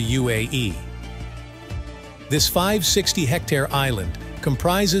Mountains of the UAE. This 560-hectare island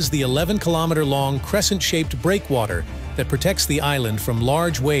comprises the 11-kilometer-long crescent-shaped breakwater that protects the island from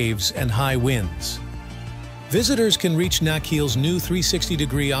large waves and high winds. Visitors can reach Nakhil's new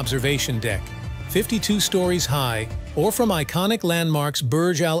 360-degree observation deck, 52 stories high, or from iconic landmarks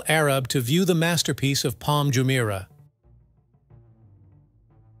Burj Al Arab to view the masterpiece of Palm Jumeirah.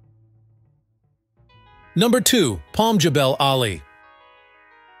 Number 2. Palm Jebel Ali.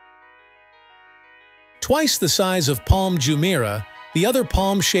 Twice the size of Palm Jumeirah, the other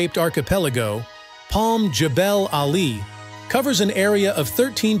palm-shaped archipelago, Palm Jebel Ali, covers an area of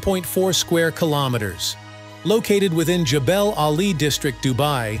 13.4 square kilometers. Located within Jebel Ali District,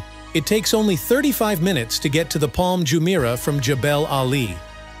 Dubai, it takes only 35 minutes to get to the Palm Jumeirah from Jebel Ali.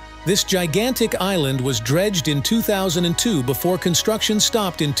 This gigantic island was dredged in 2002 before construction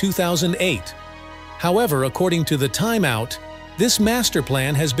stopped in 2008. However, according to the Time Out, this master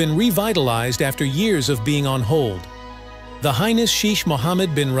plan has been revitalized after years of being on hold. The Highness Sheikh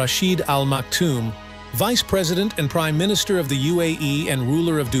Mohammed bin Rashid Al Maktoum, Vice President and Prime Minister of the UAE and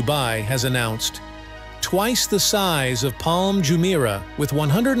ruler of Dubai, has announced, twice the size of Palm Jumeirah, with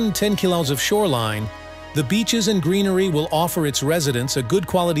 110 kilometers of shoreline, the beaches and greenery will offer its residents a good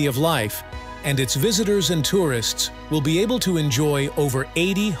quality of life, and its visitors and tourists will be able to enjoy over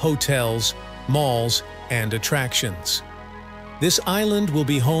 80 hotels, malls, and attractions. This island will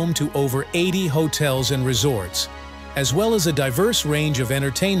be home to over 80 hotels and resorts, as well as a diverse range of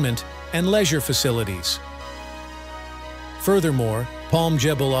entertainment and leisure facilities. Furthermore, Palm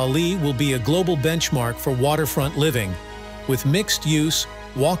Jebel Ali will be a global benchmark for waterfront living, with mixed-use,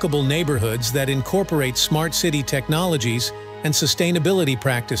 walkable neighborhoods that incorporate smart city technologies and sustainability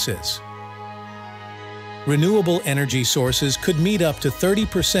practices. Renewable energy sources could meet up to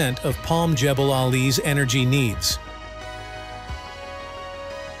 30% of Palm Jebel Ali's energy needs.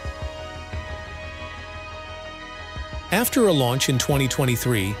 After a launch in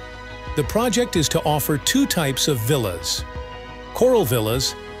 2023, the project is to offer two types of villas: coral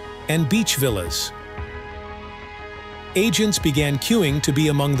villas and beach villas. Agents began queuing to be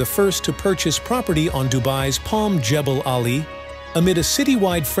among the first to purchase property on Dubai's Palm Jebel Ali amid a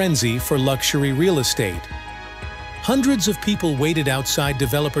citywide frenzy for luxury real estate. Hundreds of people waited outside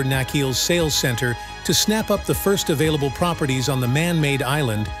developer Nakhil's sales center to snap up the first available properties on the man-made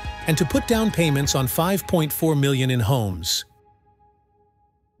island and to put down payments on 5.4 million in homes.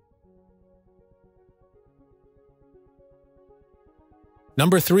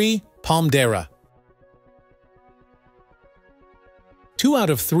 Number 3. Palm Dera. 2 out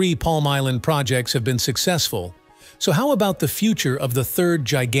of 3 Palm Island projects have been successful, so how about the future of the third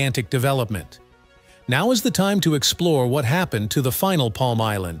gigantic development? Now is the time to explore what happened to the final Palm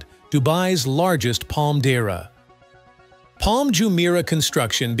Island, Dubai's largest Palm Dera. Palm Jumeirah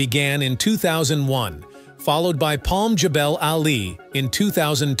construction began in 2001, followed by Palm Jebel Ali in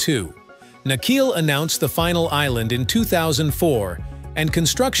 2002. Nakhil announced the final island in 2004, and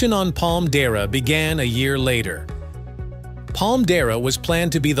construction on Palm Dera began a year later. Palm Dera was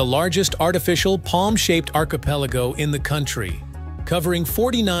planned to be the largest artificial palm-shaped archipelago in the country. Covering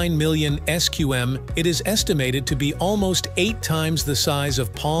 49 million SQM, it is estimated to be almost 8 times the size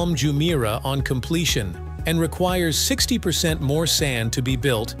of Palm Jumeirah on completion, and requires 60% more sand to be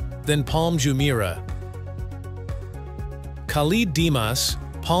built than Palm Jumeirah. Khalid Dimas,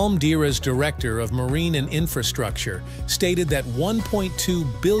 Palm Dera's Director of Marine and Infrastructure, stated that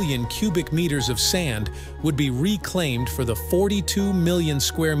 1.2 billion cubic meters of sand would be reclaimed for the 42 million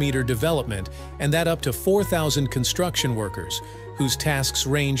square meter development, and that up to 4,000 construction workers, whose tasks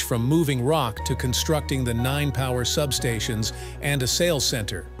range from moving rock to constructing the 9 power substations and a sales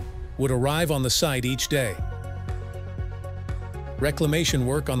center, would arrive on the site each day. Reclamation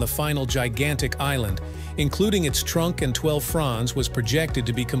work on the final gigantic island, including its trunk and 12 fronds, was projected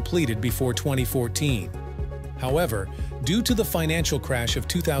to be completed before 2014. However, due to the financial crash of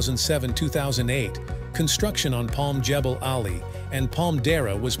 2007-2008, construction on Palm Jebel Ali and Palm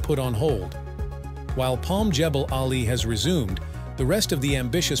Dera was put on hold. While Palm Jebel Ali has resumed, the rest of the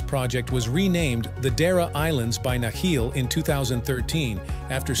ambitious project was renamed the Dera Islands by Nakhil in 2013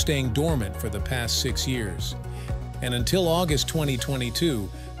 after staying dormant for the past 6 years. And until August 2022,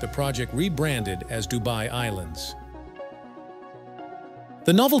 the project rebranded as Dubai Islands.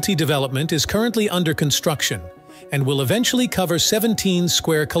 The novelty development is currently under construction and will eventually cover 17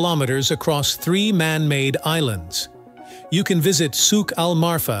 square kilometers across 3 man-made islands. You can visit Souk Al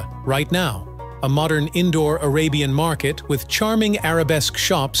Marfa right now, a modern indoor Arabian market with charming arabesque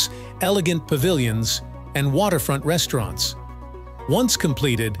shops, elegant pavilions, and waterfront restaurants. Once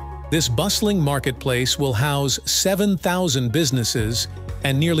completed, this bustling marketplace will house 7,000 businesses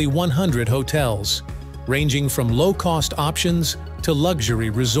and nearly 100 hotels, ranging from low-cost options to luxury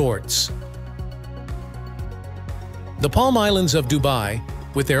resorts. The Palm Islands of Dubai,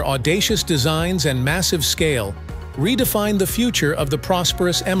 with their audacious designs and massive scale, redefine the future of the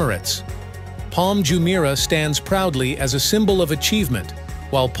prosperous Emirates. Palm Jumeirah stands proudly as a symbol of achievement,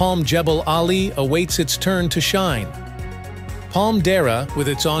 while Palm Jebel Ali awaits its turn to shine. Palm Dara, with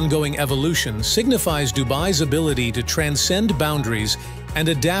its ongoing evolution, signifies Dubai's ability to transcend boundaries and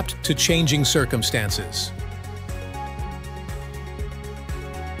adapt to changing circumstances.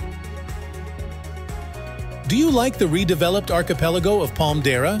 Do you like the redeveloped archipelago of Palm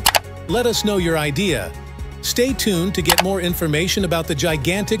Dara? Let us know your idea. Stay tuned to get more information about the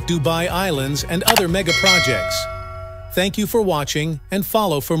gigantic Dubai Islands and other mega projects. Thank you for watching and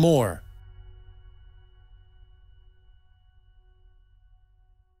follow for more.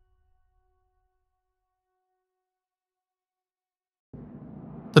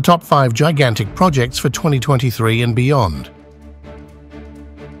 The top 5 gigantic projects for 2023 and beyond.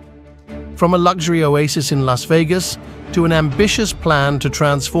 From a luxury oasis in Las Vegas to an ambitious plan to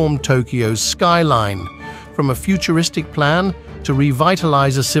transform Tokyo's skyline, from a futuristic plan to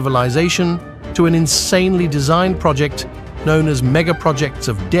revitalize a civilization to an insanely designed project known as Megaprojects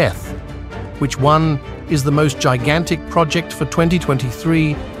of Death. Which one is the most gigantic project for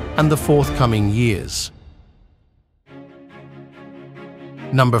 2023 and the forthcoming years?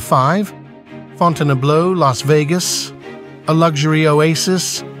 Number 5. Fontainebleau, Las Vegas. A luxury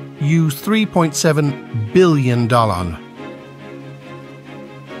oasis, used $3.7 billion. The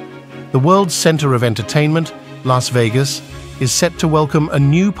world's center of entertainment, Las Vegas, is set to welcome a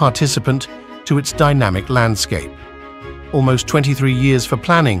new participant to its dynamic landscape. Almost 23 years for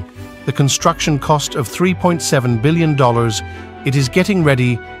planning, the construction cost of $3.7 billion, it is getting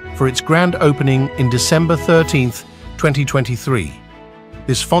ready for its grand opening in December 13th, 2023.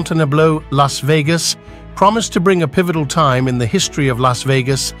 This Fontainebleau, Las Vegas, promised to bring a pivotal time in the history of Las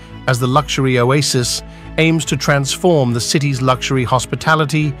Vegas as the luxury oasis aims to transform the city's luxury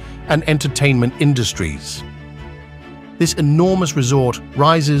hospitality and entertainment industries. This enormous resort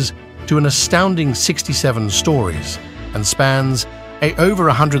rises to an astounding 67 stories and spans over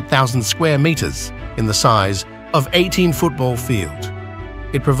 100,000 square meters in the size of 18 football field.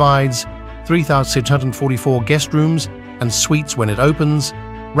 It provides 3,644 guest rooms and suites when it opens,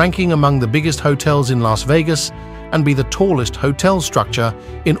 ranking among the biggest hotels in Las Vegas and be the tallest hotel structure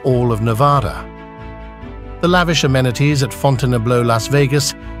in all of Nevada. The lavish amenities at Fontainebleau, Las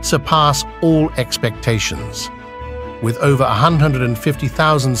Vegas surpass all expectations. With over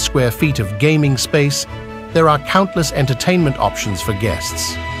 150,000 square feet of gaming space, there are countless entertainment options for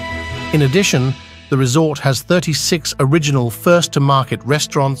guests. In addition, the resort has 36 original first-to-market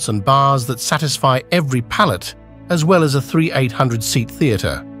restaurants and bars that satisfy every palate, as well as a 800-seat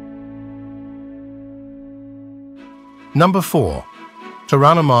theater. Number 4.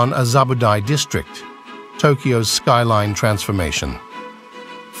 Toranomon Azabudai District, Tokyo's skyline transformation.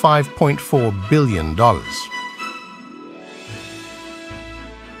 $5.4 billion.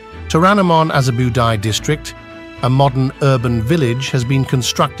 Toranomon Azabudai District, a modern urban village, has been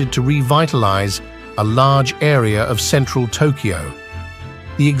constructed to revitalize a large area of central Tokyo.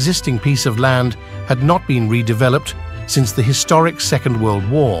 The existing piece of land had not been redeveloped since the historic Second World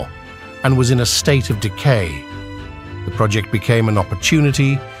War and was in a state of decay. The project became an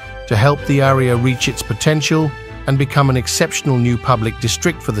opportunity to help the area reach its potential and become an exceptional new public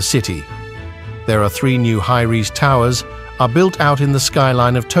district for the city. There are 3 new high-rise towers are built out in the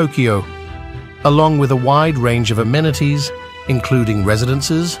skyline of Tokyo, along with a wide range of amenities, including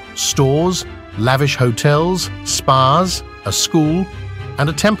residences, stores, lavish hotels, spas, a school, and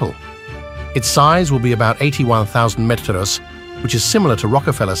a temple. Its size will be about 81,000 metros, which is similar to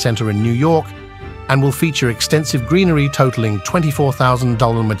Rockefeller Center in New York, and will feature extensive greenery totaling 24,000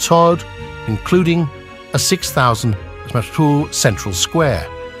 metros, including a 6,000 metro central square.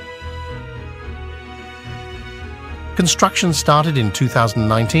 Construction started in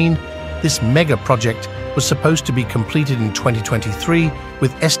 2019. This mega project was supposed to be completed in 2023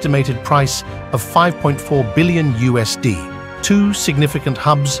 with estimated price of $5.4 billion USD. 2 significant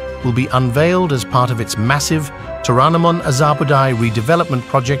hubs will be unveiled as part of its massive Toranomon Azabudai redevelopment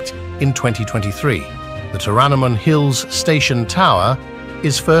project in 2023. The Toranomon Hills Station Tower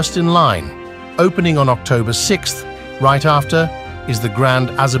is first in line, opening on October 6th. Right after is the Grand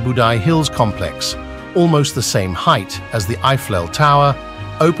Azabudai Hills Complex, almost the same height as the Eiffel Tower,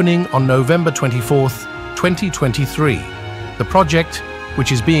 opening on November 24th, 2023. The project,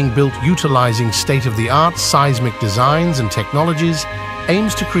 which is being built utilizing state-of-the-art seismic designs and technologies,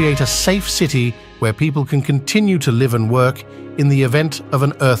 aims to create a safe city where people can continue to live and work in the event of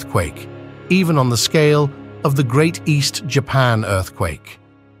an earthquake, even on the scale of the Great East Japan earthquake.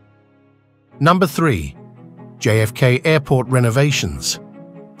 Number 3. JFK Airport renovations.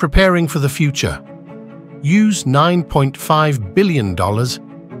 Preparing for the future. Use $9.5 billion.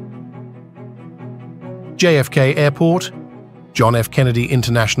 JFK Airport, John F. Kennedy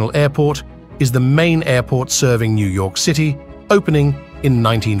International Airport, is the main airport serving New York City, opening in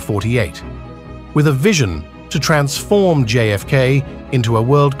 1948. With a vision to transform JFK into a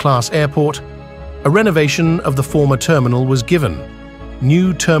world-class airport, a renovation of the former terminal was given,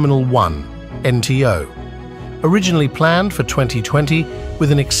 New Terminal 1, NTO. Originally planned for 2020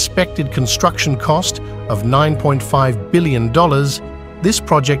 with an expected construction cost of $9.5 billion, this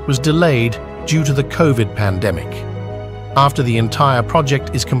project was delayed due to the COVID pandemic. After the entire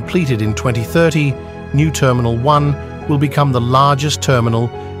project is completed in 2030, New Terminal 1 will become the largest terminal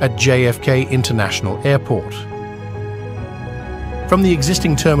at JFK International Airport. From the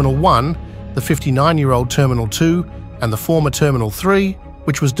existing Terminal 1, the 59-year-old Terminal 2 and the former Terminal 3,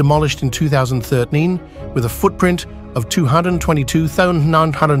 which was demolished in 2013 with a footprint of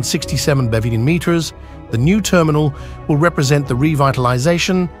 222,967 pavilion meters, the new terminal will represent the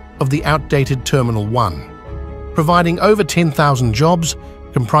revitalization of the outdated Terminal 1, providing over 10,000 jobs,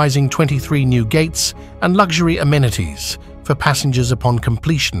 comprising 23 new gates and luxury amenities for passengers upon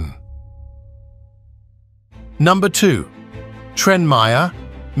completion. Number 2. Tren Maya,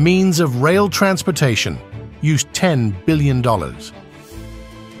 means of rail transportation, used $10 billion.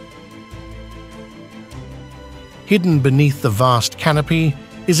 Hidden beneath the vast canopy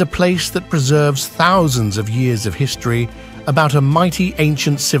is a place that preserves thousands of years of history about a mighty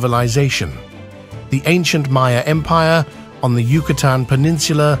ancient civilization, the ancient Maya Empire on the Yucatan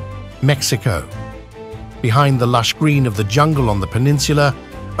Peninsula, Mexico. Behind the lush green of the jungle on the peninsula,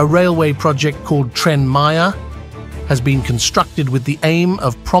 a railway project called Tren Maya has been constructed with the aim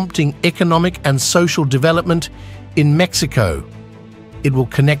of prompting economic and social development in Mexico. It will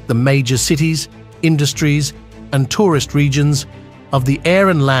connect the major cities, industries, and tourist regions of the air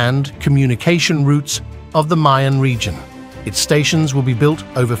and land communication routes of the Mayan region. Its stations will be built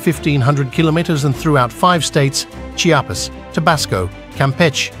over 1,500 kilometers and throughout 5 states: Chiapas, Tabasco,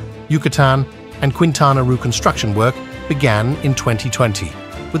 Campeche, Yucatan, and Quintana Roo. Construction work began in 2020,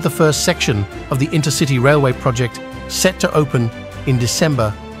 with the first section of the intercity railway project set to open in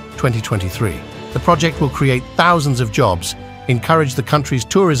December 2023. The project will create thousands of jobs, encourage the country's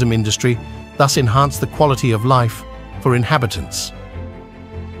tourism industry, thus enhance the quality of life for inhabitants.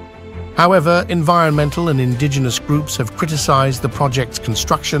 However, environmental and indigenous groups have criticized the project's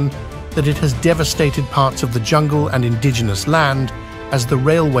construction, that it has devastated parts of the jungle and indigenous land as the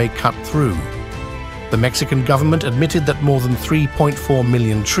railway cut through. The Mexican government admitted that more than 3.4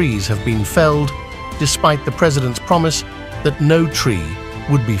 million trees have been felled, despite the president's promise that no tree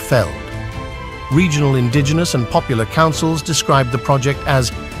would be felled. Regional indigenous and popular councils described the project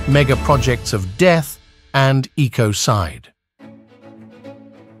as megaprojects of death and ecocide.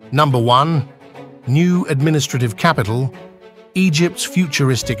 Number 1. New administrative capital, Egypt's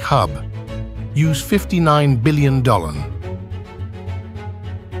futuristic hub. Use $59 billion.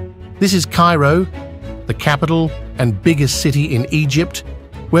 This is Cairo, the capital and biggest city in Egypt,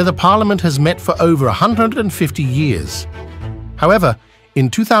 where the parliament has met for over 150 years. However,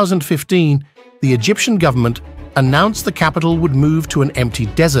 in 2015, the Egyptian government announced the capital would move to an empty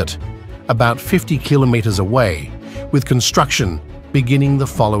desert, about 50 kilometers away, with construction beginning the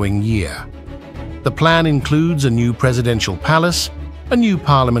following year. The plan includes a new presidential palace, a new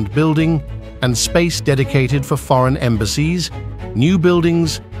parliament building, and space dedicated for foreign embassies, new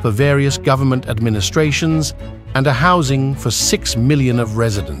buildings for various government administrations, and a housing for 6 million of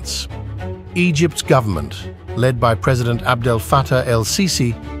residents. Egypt's government, led by President Abdel Fattah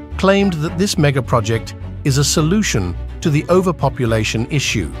el-Sisi, claimed that this megaproject is a solution to the overpopulation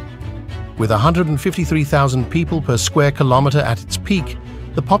issue. With 153,000 people per square kilometer at its peak,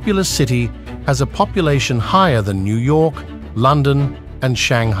 the populous city has a population higher than New York, London, and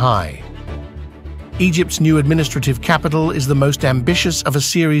Shanghai. Egypt's new administrative capital is the most ambitious of a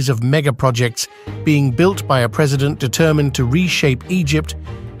series of megaprojects being built by a president determined to reshape Egypt,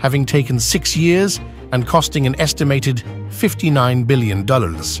 having taken 6 years and costing an estimated $59 billion.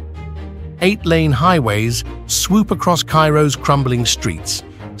 8-lane highways swoop across Cairo's crumbling streets,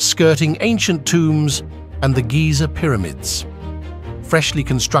 skirting ancient tombs and the Giza pyramids. Freshly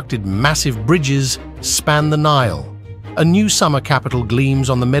constructed massive bridges span the Nile. A new summer capital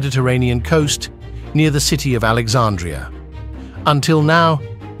gleams on the Mediterranean coast near the city of Alexandria. Until now,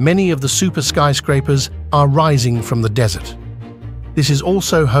 many of the super skyscrapers are rising from the desert. This is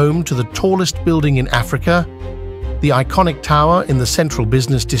also home to the tallest building in Africa, the iconic tower in the Central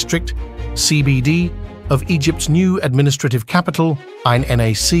Business District, CBD, of Egypt's new administrative capital, Ain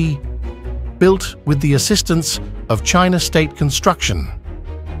NAC. built with the assistance of China State Construction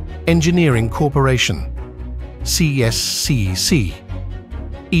Engineering Corporation, CSCC,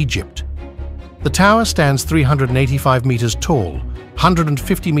 Egypt. The tower stands 385 meters tall,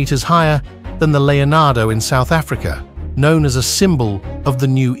 150 meters higher than the Leonardo in South Africa, known as a symbol of the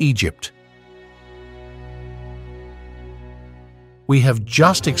New Egypt. We have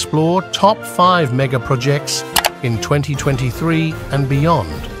just explored top 5 mega projects in 2023 and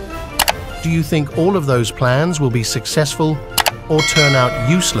beyond. Do you think all of those plans will be successful or turn out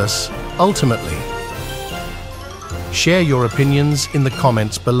useless ultimately? Share your opinions in the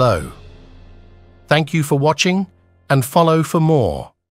comments below. Thank you for watching and follow for more.